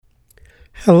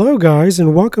Hello, guys,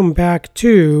 and welcome back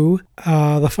to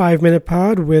the 5-Minute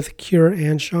Pod with Keira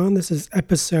and Sean. This is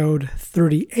episode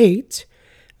 38.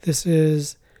 This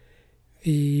is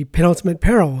the Penultimate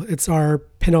Peril. It's our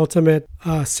penultimate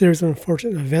series of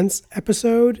unfortunate events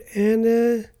episode,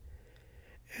 and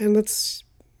let's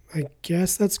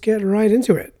get right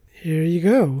into it. Here you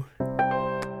go.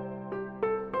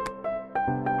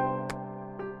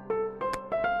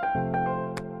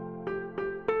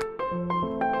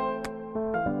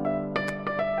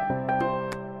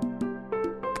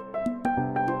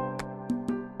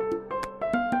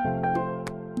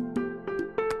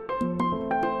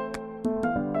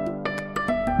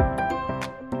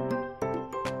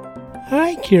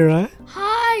 Hi, Keira.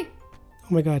 Hi. Oh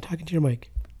my God, talking to your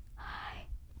mic. Hi.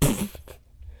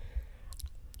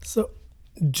 So,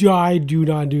 I do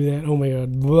not do that. Oh my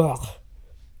God. Blah.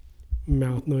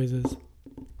 Mouth noises.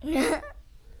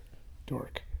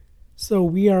 Dork. So,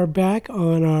 we are back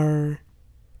on our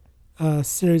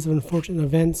series of unfortunate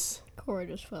events. Cora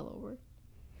just fell over.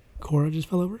 Cora just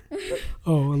fell over?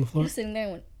 Oh, on the floor? Just sitting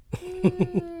there and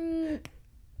went.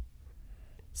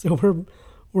 So,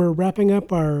 we're wrapping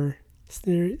up our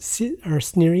series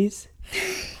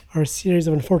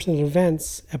of unfortunate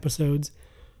events episodes.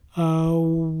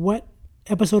 What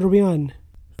episode are we on?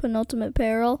 Penultimate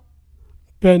Peril.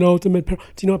 Penultimate Peril.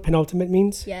 Do you know what penultimate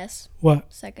means? Yes.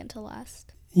 What? Second to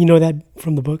last. You know that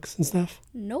from the books and stuff?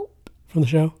 Nope. From the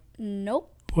show?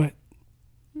 Nope. What?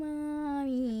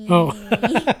 Mommy. Oh.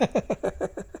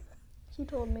 She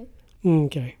told me.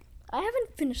 Okay. I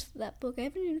haven't finished that book. I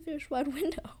haven't even finished Wide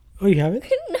Window. Oh, you haven't?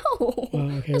 No. Oh,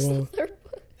 okay, That's well, the third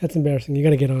book. that's embarrassing. You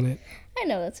got to get on it. I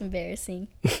know that's embarrassing.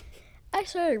 I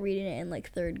started reading it in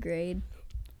like third grade.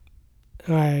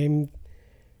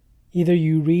 Either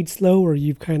you read slow or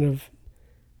you've kind of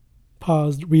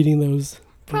paused reading those books.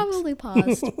 Probably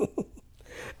paused.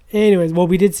 Anyways, well,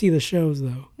 we did see the shows,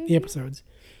 though, the episodes.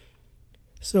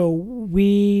 So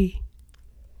we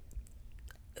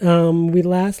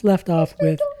last left off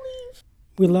with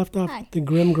the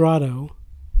Grim Grotto.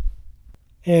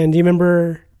 And do you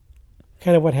remember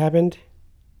kind of what happened?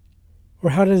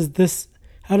 Or how does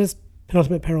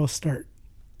Penultimate Peril start?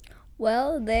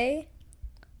 Well, they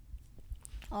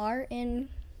are in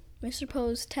Mr.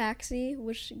 Poe's taxi,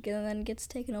 which then gets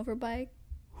taken over by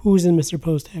Who's in Mr.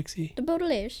 Poe's taxi? the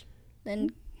Baudelaires.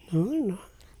 Then No, they're not.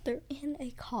 they're in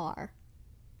a car.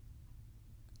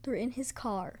 They're in his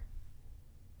car,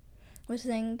 which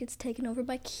then gets taken over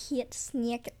by Kit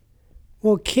Snicket.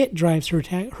 Well, Kit drives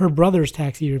her brother's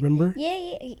taxi, remember?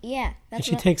 Yeah. And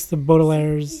she takes the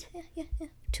Baudelaires Yeah.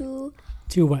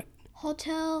 To what?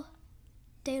 Hotel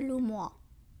de Lumois.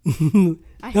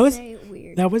 I That was- say it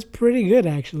weird. That was pretty good,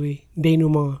 actually.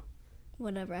 Denouement.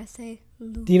 Whatever I say.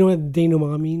 Do you know what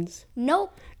denouement means?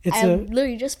 Nope. It's I a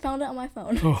literally just found it on my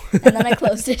phone. oh, And then I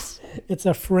closed it. it's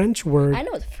a French word, I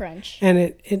know it's French. and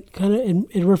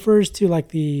it refers to like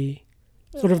the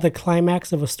sort of the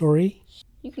climax of a story.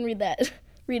 You can read that.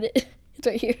 Read it. It's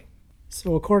right here.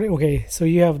 So so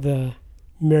you have the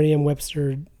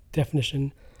Merriam-Webster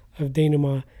definition of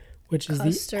denouement, which is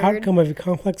Custard. the outcome of a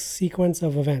complex sequence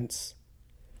of events.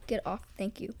 Get off.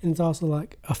 Thank you. And it's also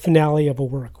like a finale of a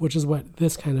work, which is what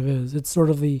this kind of is. It's sort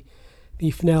of the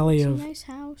finale It's a of nice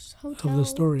house, hotel, the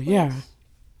story. place. Yeah.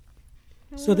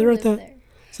 I So wanna they're at live the- there.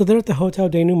 So they're at the Hotel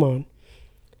Denouement,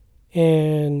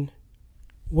 and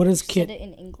what does Said Kit it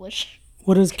in English.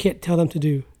 tell them to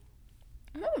do?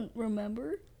 I don't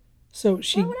remember. So Why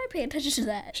she would I pay attention to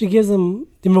that? gives them. Do you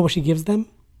remember what she gives them?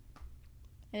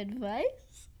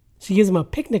 Advice? She gives them a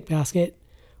picnic basket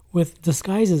with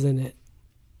disguises in it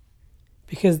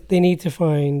because they need to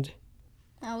find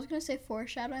I was gonna say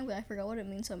foreshadowing, but I forgot what it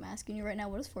means, so I'm asking you right now.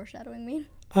 What does foreshadowing mean?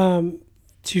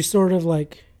 to sort of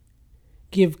like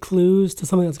give clues to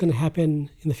something that's going to happen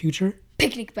in the future.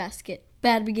 Picnic basket.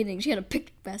 Bad beginning. She had a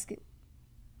picnic basket.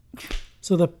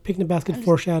 So the picnic basket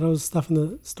foreshadows stuff in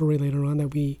the story later on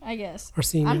that we I guess. are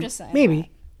seeing. I'm now. just saying.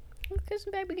 Maybe. Because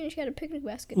in bad beginning, she had a picnic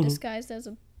basket Mm-hmm. disguised as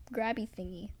a grabby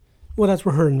thingy. Well, that's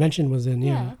where her invention was in.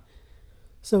 Yeah.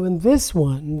 So in this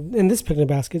picnic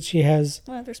basket, she has.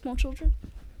 Well, they're small children.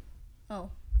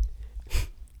 Oh.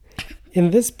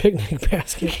 In this picnic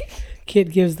basket,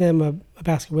 Kit gives them a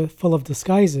basket full of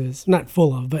disguises. Not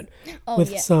full of, but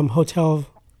with some hotel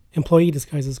employee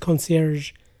disguises,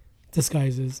 concierge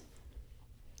disguises.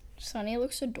 Sonny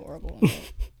looks adorable in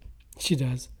it. She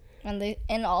does.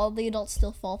 And all the adults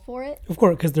still fall for it? Of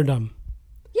course, because they're dumb.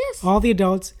 Yes. All the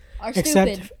adults, Are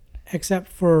stupid. except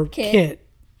for Kit. Kit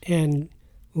and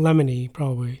Lemony,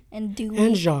 probably. And Dewey.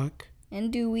 And Jacques.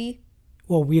 And Dewey.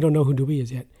 Well, we don't know who Dewey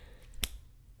is yet.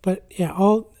 But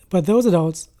yeah, but those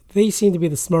adults, they seem to be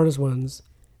the smartest ones.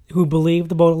 who believe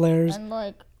the Baudelaires. And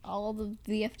like all the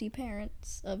VFD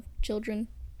parents of children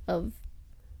of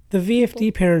The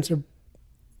VFD parents are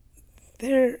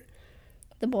the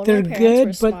they're Baudelaire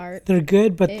parents good, were but smart.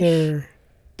 they're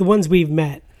the ones we've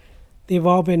met. They've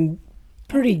all been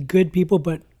pretty good people,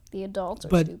 but The adults are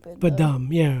stupid. but though.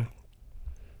 dumb. Yeah.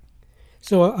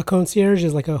 So a concierge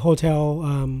is like a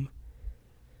hotel,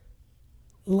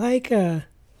 like an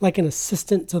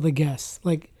assistant to the guests.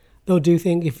 Like they'll do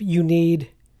things if you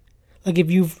need, like if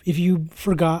you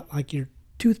forgot like your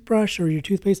toothbrush or your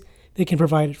toothpaste, they can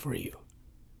provide it for you.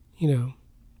 You know,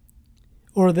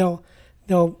 or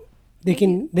they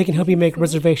can help you make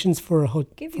reservations for a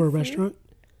restaurant.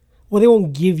 Well, they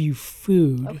won't give you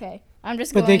food. Okay, I'm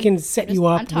just. But they can set you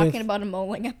up. I'm talking about a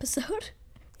mowing episode.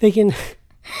 They can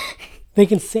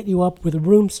set you up with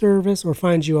room service or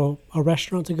find you a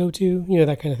restaurant to go to. You know,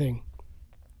 that kind of thing.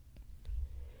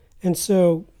 And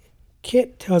so,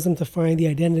 Kit tells them to find the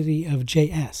identity of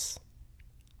JS,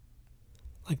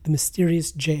 like the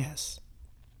mysterious JS.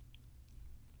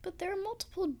 But there are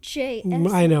multiple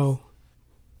JS. I know.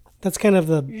 That's kind of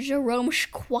the Jerome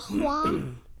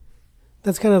Schquahua.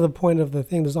 That's kind of the point of the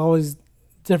thing. There's always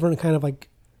different kind of like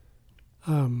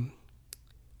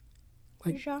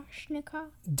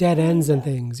dead ends and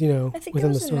things, you know, I think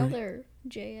within there the was story. another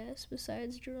JS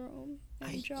besides Jerome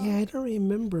and John. Yeah, I don't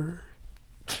remember.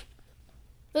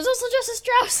 There's also Justice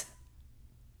Strauss.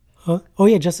 Huh? Oh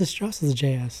yeah, Justice Strauss is a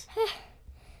JS.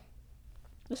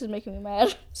 This is making me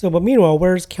mad. So, but meanwhile,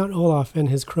 where's Count Olaf and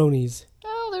his cronies?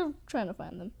 Oh, they're trying to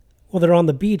find them. Well, they're on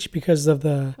the beach because of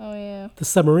the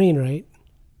submarine, right?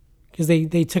 Because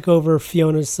they took over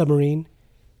Fiona's submarine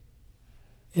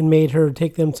and made her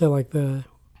take them to like where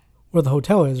the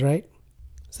hotel is, right?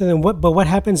 So then what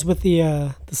happens with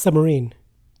the submarine?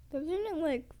 Doesn't it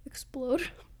like explode?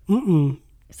 Mm-mm.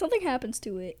 Something happens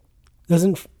to it.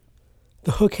 Doesn't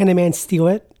the hook-handed man steal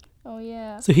it? Oh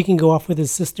yeah. So he can go off with his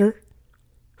sister,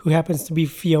 who happens to be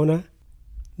Fiona.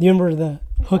 Do you remember the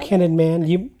hook-handed man?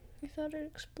 I thought it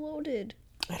exploded.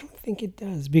 I don't think it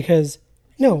does because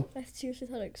no. I seriously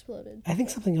thought it exploded. I think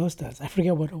something else does. I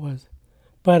forget what it was.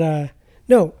 But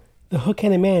no, the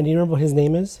hook-handed man. Do you remember what his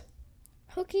name is?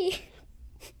 Hooky.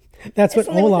 That's what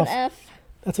Olaf. With an F.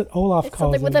 That's what Olaf It's calls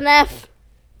something him. with an F.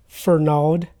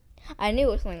 Fernald. I knew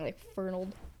it was something like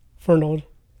Fernald. Fernald.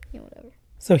 Yeah, whatever.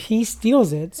 So he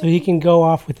steals it so he can go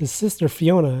off with his sister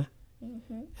Fiona,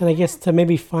 and I guess to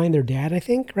maybe find their dad. I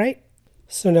think, right?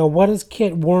 So now, what does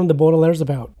Kit warn the Baudelaires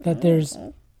about? That there's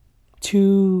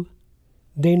two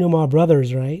denouement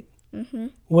brothers, right? Mm-hmm.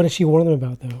 What does she warn them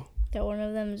about, though? That one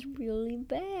of them is really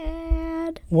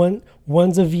bad.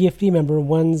 One's a VFD member,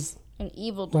 one's an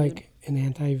evil dude. Like an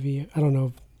anti-VF. I don't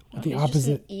know what the opposite. Just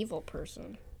an evil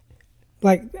person.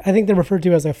 Like I think they're referred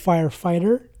to as a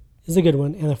firefighter is a good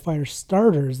one, and a fire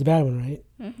starter is the bad one, right?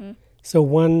 Mm-hmm. So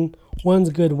one's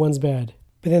good, one's bad.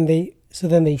 But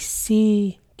then they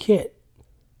see Kit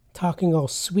talking all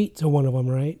sweet to one of them,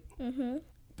 right? Mm-hmm.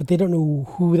 But they don't know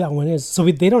who that one is. So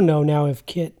they don't know now if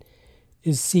Kit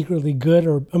is secretly good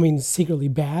secretly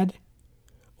bad,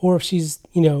 or if she's,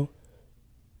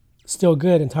 still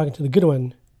good and talking to the good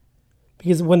one.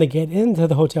 Because when they get into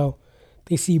the hotel,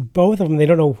 they see both of them. They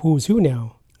don't know who's who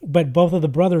now. But both of the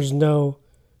brothers know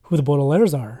who the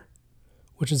Baudelaires are,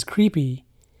 which is creepy.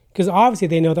 Because obviously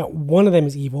they know that one of them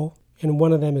is evil and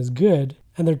one of them is good.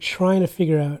 And they're trying to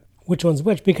figure out which one's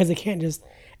which, because they can't just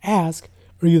ask,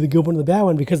 are you the good one or the bad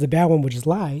one? Because the bad one would just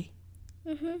lie.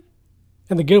 Mm-hmm.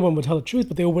 And the good one would tell the truth,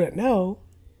 but they wouldn't know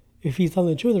if he's telling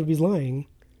the truth or if he's lying.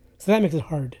 So that makes it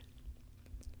hard.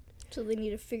 So they need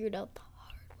to figure it out the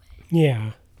hard way.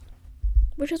 Yeah.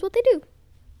 Which is what they do.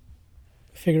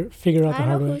 Figure out the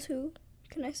hard way. I know who's who.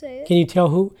 Can I say it? Can you tell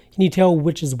who? Can you tell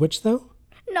which is which, though?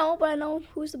 No, but I know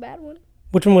who's the bad one.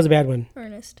 Which one was the bad one?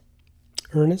 Ernest.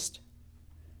 Ernest?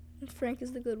 Frank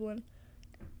is the good one.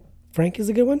 Frank is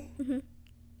the good one? Mm-hmm.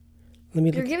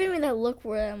 You're giving me that look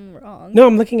where I'm wrong. No,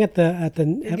 I'm looking at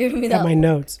my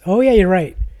notes. Oh yeah, you're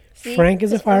right. See, Frank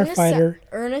is a firefighter.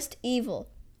 Ernest evil.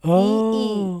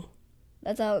 Oh. E-E.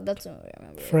 That's what I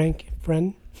remember.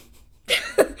 Friend.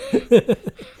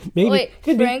 Maybe. Wait,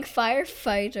 Frank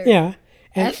firefighter. Yeah.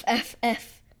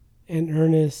 FFF. And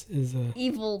Ernest is a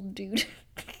evil dude.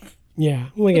 Yeah,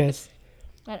 well, I guess.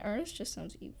 And Ernest just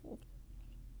sounds evil.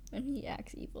 And he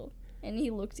acts evil. And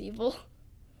he looks evil.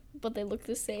 But they look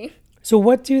the same. So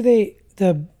what do the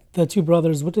two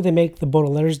brothers, what do they make the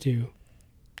Baudelaires do?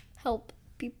 Help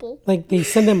people. Like they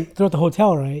send them throughout the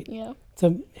hotel, right? Yeah.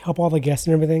 To help all the guests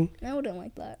and everything? I wouldn't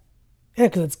like that. Yeah,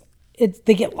 because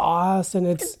they get lost and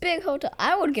It's a big hotel.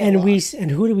 I would get lost.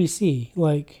 And who do we see,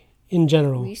 like, in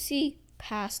general? We see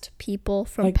past people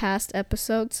from Like- past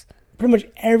episodes. Pretty much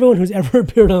everyone who's ever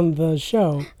appeared on the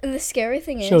show And the scary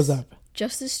thing shows is, up.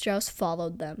 Justice Strauss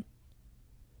followed them.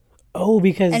 Oh,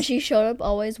 because And she showed up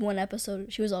always one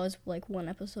episode. She was always like one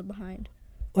episode behind.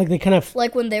 like they kind of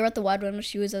Like when they were at the Wide Window,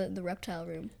 she was at the reptile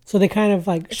room. so they kind of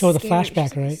like It's show the scary. flashback,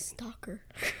 She's like a right? stalker.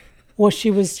 Well,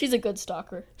 she was She's a good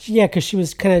stalker. yeah, because she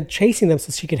was kind of chasing them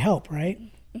so she could help, right?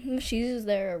 She's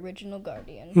their original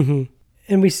guardian. Mm-hmm.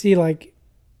 And we see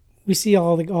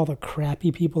all the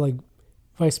crappy people like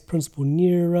Vice Principal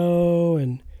Nero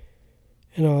and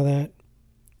all that,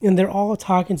 and they're all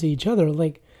talking to each other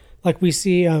like we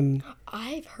see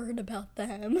I've heard about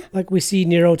them. like we see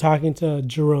Nero talking to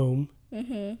Jerome,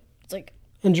 It's like,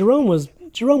 and Jerome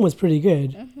was pretty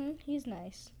good. he's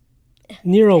nice.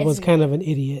 Nero It's was kind of an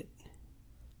idiot.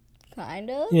 Kind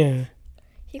of. Yeah.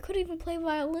 He could even play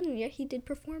violin, and yet he did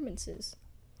performances.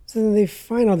 So then they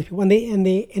find all the people, and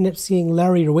they end up seeing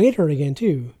Larry the waiter again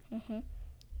too.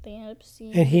 They end up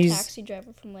seeing And the he's- taxi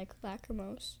driver from like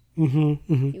Lacrimose.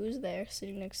 Mm-hmm. He was there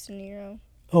sitting next to Nero.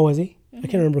 Oh, was he? I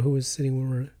can't remember who was sitting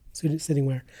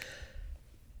where.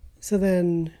 So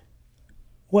then,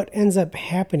 what ends up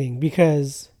happening?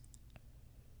 Because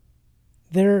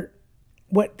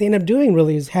what they end up doing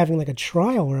really is having like a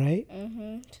trial, right?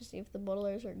 To see if the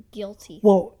Baudelaires are guilty.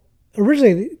 Well,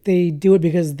 originally they do it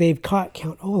because they've caught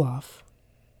Count Olaf.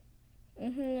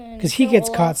 Because he gets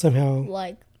caught somehow.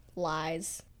 Like,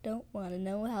 lies. Don't want to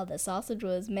know how the sausage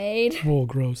was made. Oh,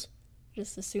 gross.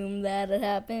 Just assume that it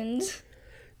happened.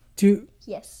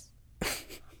 Yes.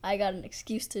 I got an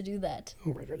excuse to do that.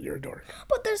 Oh my god, you're a dork.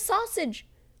 But there's sausage.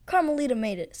 Carmelita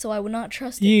made it, so I would not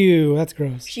trust it. Ew, that's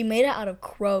gross. She made it out of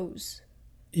crows.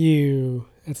 Ew,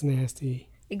 that's nasty.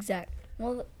 Exact.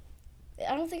 Well,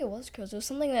 I don't think it was crows. It was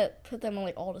something that put them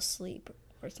like all to sleep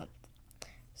or something.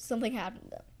 Something happened to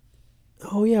them.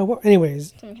 Oh yeah, well, anyways,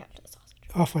 Something happened to the sausage.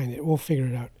 I'll find it. We'll figure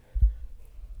it out.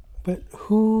 But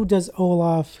who does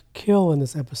Olaf kill in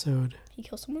this episode? He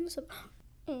killed someone.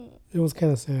 It was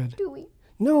kind of sad. Dewey.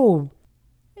 No,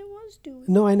 It was Dewey.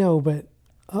 no, I know, but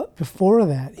before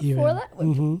that, even. Before that? Wait,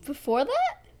 Mm-hmm. Before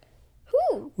that?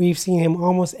 Who? We've seen him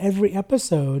almost every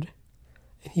episode,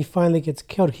 and he finally gets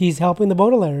killed. He's helping the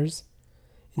Baudelaires,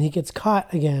 and he gets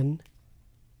caught again.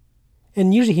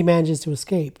 And usually he manages to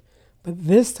escape, but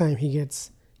this time he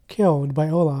gets killed by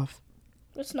Olaf.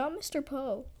 It's not Mr.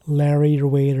 Poe. Larry the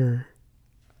waiter.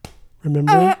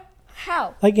 Remember?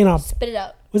 How? Like in a Spit it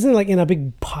out. wasn't it like in a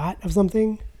big pot of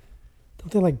something?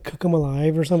 Don't they like cook him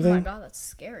alive or Oh something? my god, that's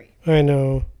scary. I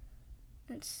know.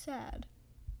 It's sad.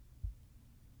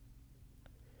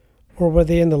 Or were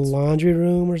they in the laundry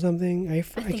room or something? I I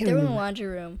think can't they were in remember. the laundry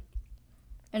room.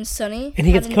 And Sonny. And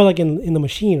he gets had an- killed like in the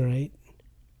machine, right?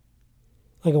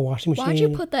 Like a washing machine. Why'd you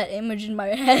put that image in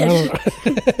my I head?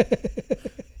 don't know.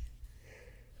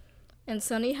 And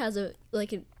Sonny has an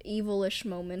evilish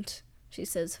moment. She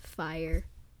says, "Fire."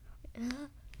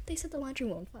 They set the laundry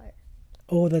room on fire.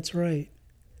 Oh, that's right.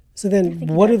 So I then, think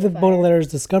he what do died the of fire. Baudelaires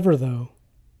discover, though,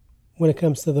 when it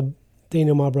comes to the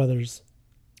denouement brothers?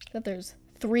 That there's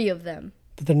 3 of them.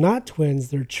 That they're not twins,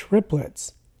 they're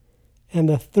triplets. And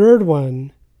the third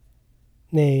one,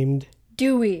 named,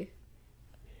 Dewey.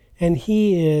 and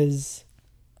he is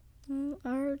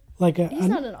like He's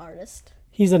not an artist.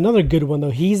 he's another good one, though.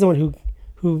 He's the one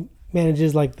who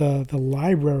manages like the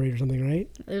library or something, right?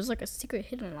 There's like a secret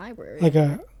hidden library. Like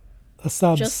a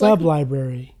Just sub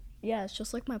library. Yeah, it's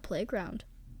just like my playground.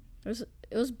 It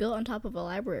was built on top of a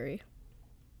library.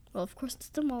 Well, of course, it's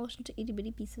demolished into itty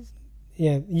bitty pieces.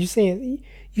 Yeah, you say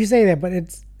that, but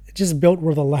it's just built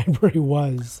where the library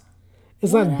was.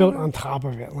 It's not built on top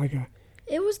of it like a.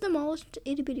 It was demolished into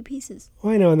itty bitty pieces.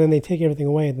 Well, I know, and then they take everything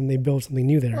away, and then they build something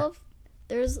new there. Well,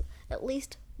 there's at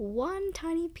least one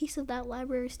tiny piece of that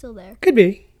library still there. Could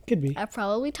be. I've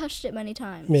probably touched it many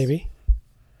times. Maybe.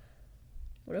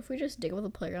 What if we just dig up the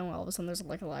playground and all of a sudden there's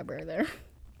like a library there?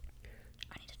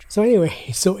 I need to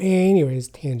try. So anyways,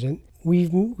 tangent. We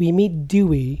meet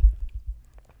Dewey,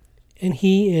 and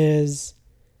he is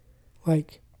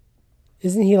like,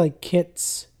 isn't he like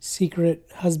Kit's secret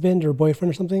husband or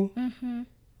boyfriend or something? Mm-hmm.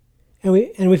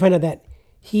 And we find out that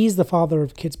he's the father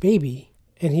of Kit's baby,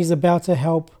 and he's about to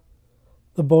help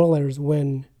the Baudelaires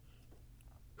when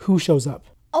who shows up?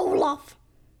 Olaf!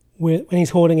 When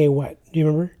he's holding a what? Do you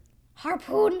remember?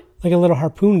 Harpoon! Like a little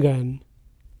harpoon gun.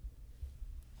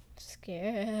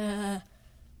 Scare.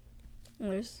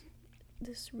 There's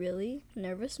this really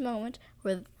nervous moment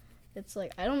where it's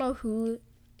like, I don't know who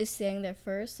is standing there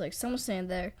first. Like, someone's standing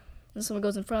there, and someone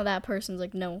goes in front of that person's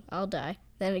like, no, I'll die.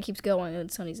 Then it keeps going,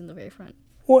 and Sonny's in the very front.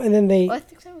 Well, and then Oh, I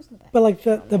think Sonny was in the back. but like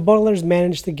the Baudelaires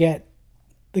managed to get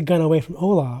the gun away from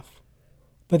Olaf.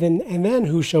 And then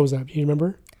who shows up? Do you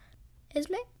remember?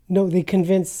 Esme? No, they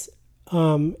convince,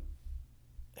 I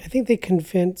think they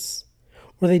convince,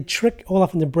 or they trick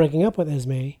Olaf into breaking up with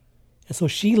Esme. And so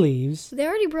she leaves. They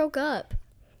already broke up.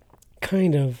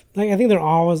 Kind of. Like, I think they're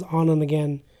always on and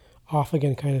again, off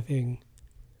again kind of thing.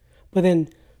 But then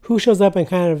who shows up and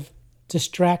kind of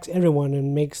distracts everyone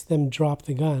and makes them drop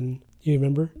the gun? Do you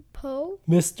remember? Poe?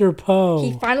 Mr. Poe.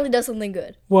 He finally does something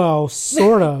good. Well,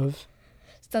 sort of.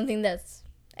 Something that's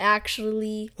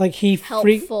actually like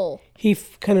helpful. He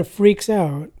kind of freaks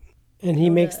out, and he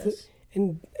makes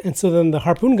and so then the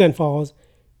harpoon gun falls.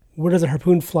 Where does the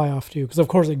harpoon fly off to? Because of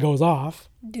course it goes off.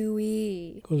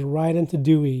 Dewey. It goes right into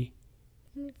Dewey.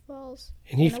 And he falls.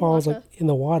 And he falls like in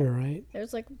the water, right?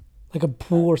 There's like a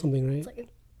pool or something, right?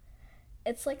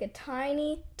 It's like a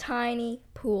tiny, tiny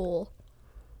pool.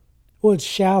 Well, it's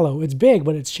shallow. It's big,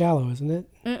 but it's shallow, isn't it?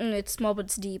 It's small, but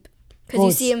it's deep. Because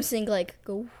you see him sink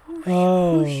go whoosh,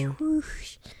 whoosh,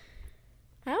 whoosh.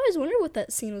 I always wondered what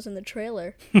that scene was in the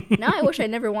trailer. Now I wish I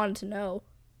never wanted to know.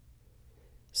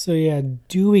 So yeah,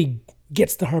 Dewey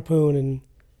gets the harpoon and...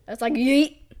 That's like,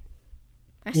 yeet.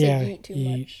 I said yeet too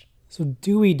much. So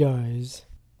Dewey dies.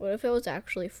 What if it was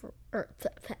actually for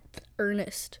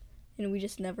Ernest and we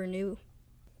just never knew?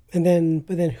 But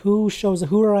then who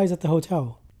arrives at the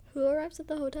hotel? Who arrives at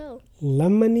the hotel?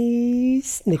 Lemony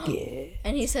Snicket.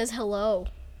 And he says hello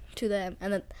to them.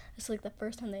 And then it's like the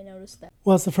first time they noticed that.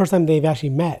 Well, it's the first time they've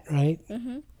actually met, right?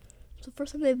 Mm-hmm. It's the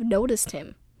first time they've noticed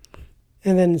him.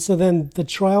 And then the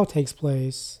trial takes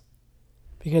place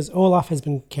because Olaf has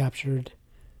been captured.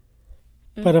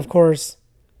 Mm-hmm. But of course,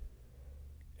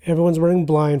 everyone's wearing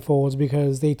blindfolds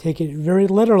because they take it very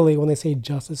literally when they say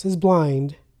justice is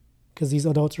blind because these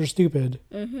adults are stupid.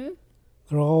 Mm-hmm.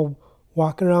 They're all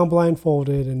walking around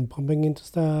blindfolded and bumping into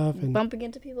stuff. And bumping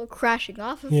into people, crashing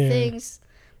off of things.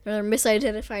 They're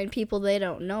misidentifying people they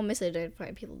don't know,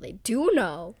 misidentifying people they do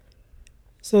know.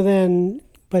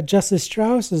 But Justice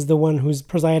Strauss is the one who's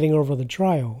presiding over the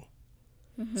trial.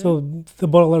 Mm-hmm. So the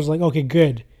butler's like, okay,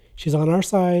 good. She's on our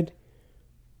side.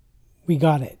 We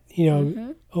got it.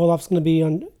 Olaf's going to be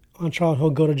on trial. He'll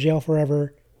go to jail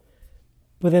forever.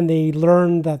 But then they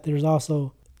learn that there's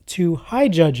also 2 high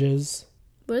judges.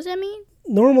 What does that mean?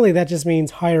 Normally that just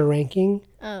means higher ranking.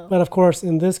 Oh. But of course,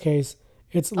 in this case,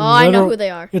 it's I know who they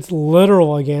are. It's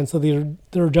literal again. So there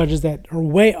are judges that are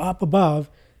way up above.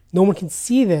 No one can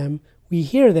see them. We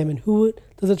hear them. And who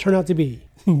does it turn out to be?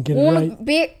 Get it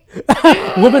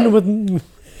right? Woman with...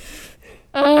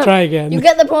 Try again. You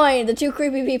get the point. The 2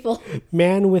 creepy people.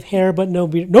 Man with hair but no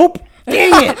beard. Nope.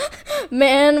 Dang it.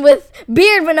 Man with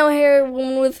beard but no hair.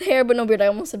 Woman with hair but no beard. I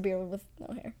almost said beard with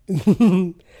no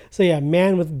hair. So yeah,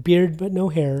 man with beard but no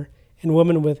hair, and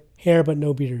woman with hair but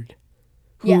no beard.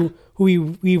 Who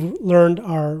we've learned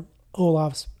are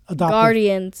Olaf's adoptive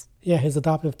guardians. Yeah, his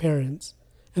adoptive parents,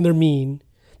 and they're mean.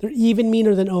 They're even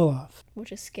meaner than Olaf,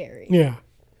 which is scary. Yeah,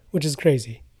 which is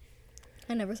crazy.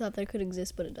 I never thought that could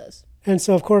exist, but it does. And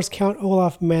so, of course, Count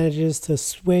Olaf manages to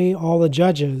sway all the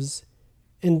judges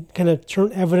and kind of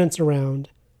turn evidence around,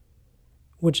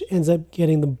 which ends up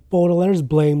getting the Baudelaires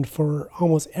blamed for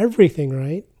almost everything,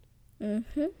 right?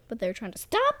 Mm-hmm. But they're trying to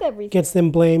stop everything. Gets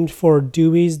them blamed for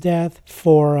Dewey's death,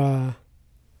 for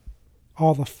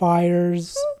all the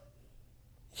fires.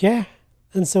 Yeah.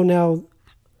 And so now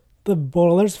the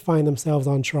Baudelaires find themselves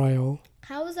on trial.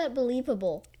 How is that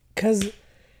believable? Because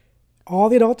all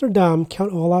the adults are dumb.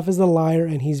 Count Olaf is a liar,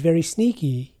 and he's very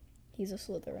sneaky. He's a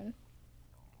Slytherin.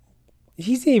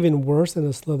 He's even worse than a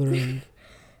Slytherin.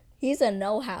 He's a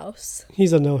no-house.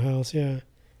 He's a no-house, yeah.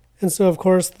 And so, of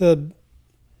course, the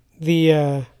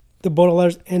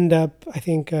Baudelaires end up, I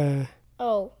think... in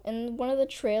one of the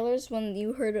trailers, when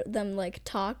you heard them,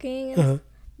 talking,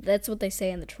 that's what they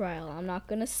say in the trial. I'm not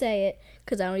going to say it,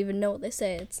 because I don't even know what they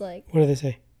say. It's like... What do they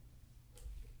say?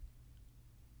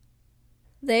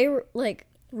 They,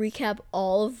 recap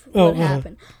all of what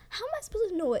happened. How am I supposed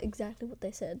to know exactly what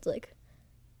they said? It's like...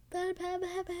 Blah, blah, blah,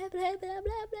 blah, blah, blah, blah,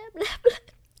 blah, blah.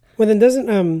 Well, then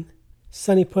doesn't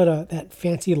Sonny put that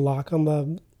fancy lock on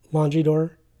the laundry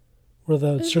door where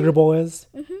the sugar bowl is?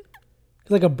 Mm-hmm.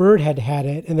 Like a bird had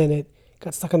it, and then it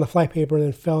got stuck on the flypaper and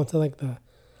then fell into the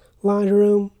laundry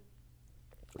room.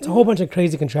 It's a whole bunch of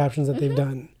crazy contraptions that they've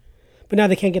done. But now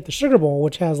they can't get the sugar bowl,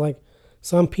 which has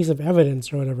some piece of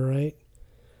evidence or whatever, right?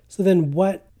 So then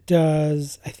what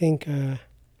does, I think,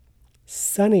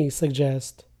 Sonny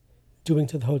suggest doing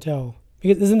to the hotel?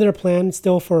 Because isn't there a plan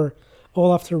still for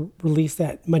Olaf to release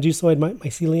that Medusoid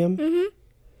mycelium? Mm-hmm.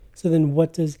 So then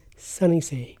what does Sonny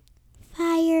say?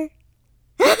 Fire.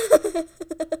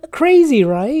 Crazy,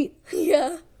 right?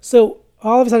 Yeah. So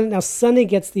all of a sudden now Sonny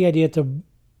gets the idea to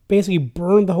basically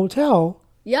burned the hotel.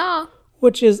 Yeah.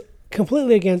 Which is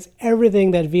completely against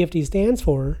everything that VFD stands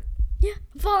for. Yeah.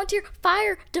 Volunteer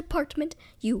fire department.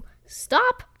 You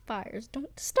stop fires.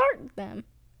 Don't start them.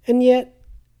 And yet,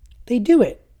 they do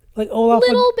it. Like Olaf.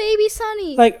 Little baby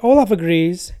Sonny. Like Olaf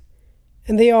agrees,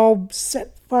 and they all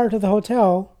set fire to the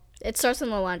hotel. It starts in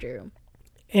the laundry room.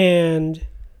 And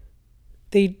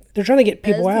they're trying to get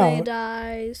people out. Esme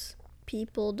dies.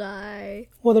 People die.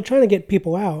 Well, they're trying to get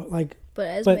people out. But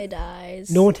Esme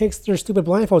dies. No one takes their stupid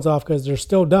blindfolds off because they're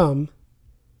still dumb.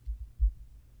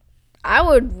 I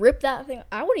would rip that thing.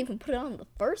 I wouldn't even put it on in the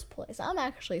first place. I'm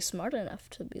actually smart enough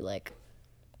to be like,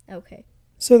 okay.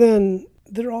 So then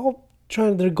they're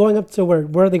going up to where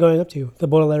are they going up to? The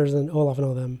Baudelaires and Olaf and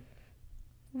all them.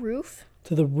 Roof?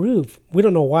 To the roof. We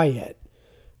don't know why yet.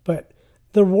 But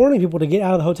they're warning people to get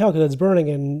out of the hotel because it's burning,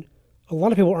 and a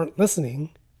lot of people aren't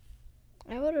listening.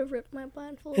 I would have ripped my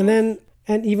blindfold off.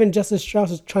 And even Justice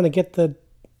Strauss is trying to get the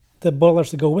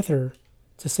Baudelaires to go with her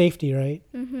to safety, right?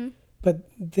 Mm-hmm. But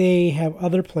they have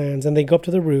other plans, and they go up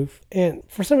to the roof. And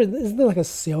for some reason, isn't there like a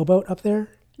sailboat up there?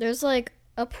 There's like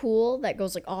a pool that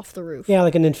goes like off the roof. Yeah,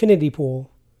 like an infinity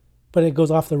pool, but it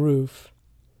goes off the roof.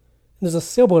 And there's a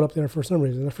sailboat up there for some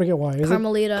reason. I forget why.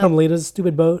 Carmelita's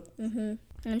stupid boat. Mm-hmm.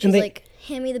 And she's like,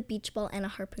 hand me the beach ball and a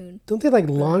harpoon. Don't they like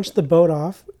launch the boat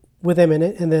off with them in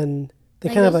it, and then they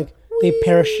kind of like, they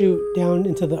parachute down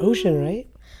into the ocean, right?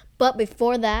 But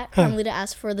before that, Carmelita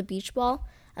asks for the beach ball,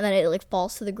 and then it like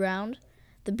falls to the ground.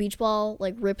 The beach ball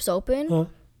like rips open,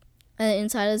 and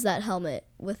inside is that helmet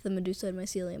with the Medusa and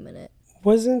mycelium in it.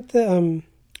 Wasn't the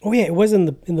Oh yeah, it was in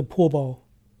the pool ball.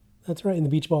 That's right, in the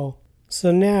beach ball.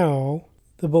 So now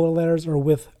the Baudelaires are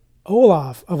with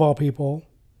Olaf of all people.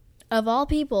 Of all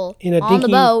people, on the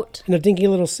boat. In a dinky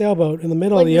little sailboat in the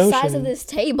middle of the ocean. Like the size of this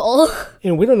table.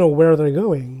 And we don't know where they're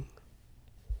going.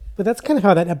 But that's kind of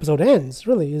how that episode ends,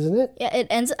 really, isn't it? Yeah, it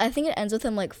ends. I think it ends with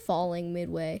him like falling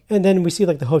midway. And then we see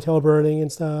like the hotel burning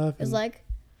and stuff. It's like.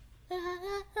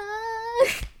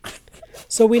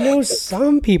 So we know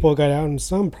some people got out and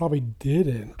some probably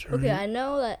didn't. Right? Okay, I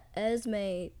know that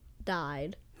Esme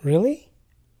died. Really?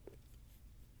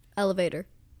 Elevator.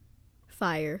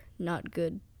 Fire. Not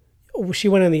good. Oh, she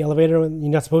went in the elevator when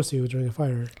you're not supposed to during a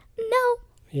fire. No.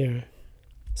 Yeah.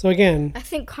 So again. I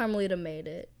think Carmelita made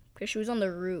it. Because she was on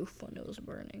the roof when it was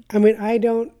burning. I mean, I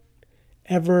don't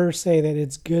ever say that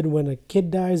it's good when a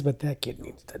kid dies, but that kid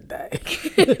needs to die.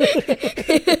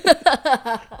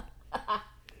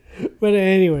 But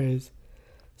anyways.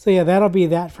 So yeah, that'll be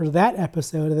that for that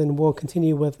episode. And then we'll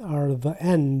continue with The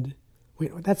End.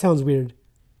 Wait, that sounds weird.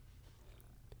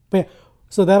 But yeah,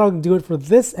 so that'll do it for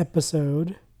this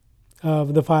episode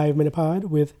of the 5 Minute Pod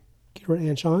with Keira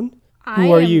and Sean.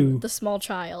 Who are you? The small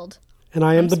child. And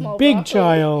I'm the big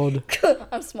child.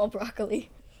 I'm small broccoli.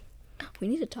 We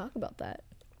need to talk about that.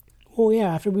 Well,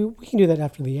 yeah, after we can do that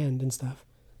after the end and stuff.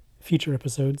 Future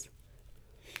episodes.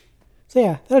 So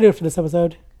yeah, that'll do it for this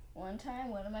episode. One time,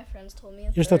 one of my friends told me...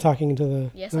 You're still talking into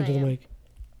the, yes, into the mic.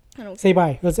 I don't Say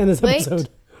bye. Let's end this episode.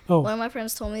 Oh. One of my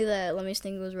friends told me that Lemmy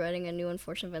Snicket was writing a new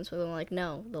Unfortunate Events book. I'm like,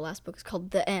 no, the last book is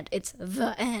called The End. It's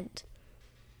The End.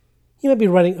 You might be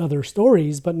writing other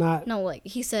stories, but not... No, like,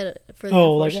 he said for the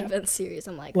Unfortunate Events series.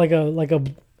 I'm like... Like a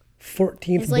 14th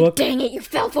he's book? like, dang it, you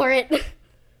fell for it.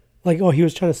 Like, oh, he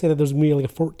was trying to say that there's going to be like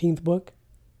a 14th book?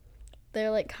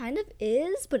 There, like, kind of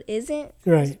is, but isn't.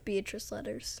 Right. It's Beatrice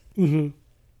letters. Mm-hmm.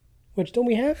 Which, don't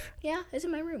we have? Yeah, it's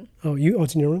in my room. Oh,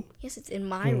 it's in your room? Yes, it's in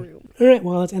my room. All right,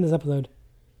 well, let's end this episode.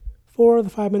 For the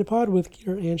 5 Minute Pod with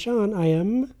Keira and Sean, I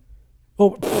am...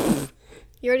 Oh,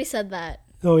 you already said that.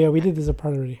 Oh, yeah, we did this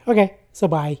part already. Okay, so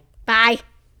bye. Bye.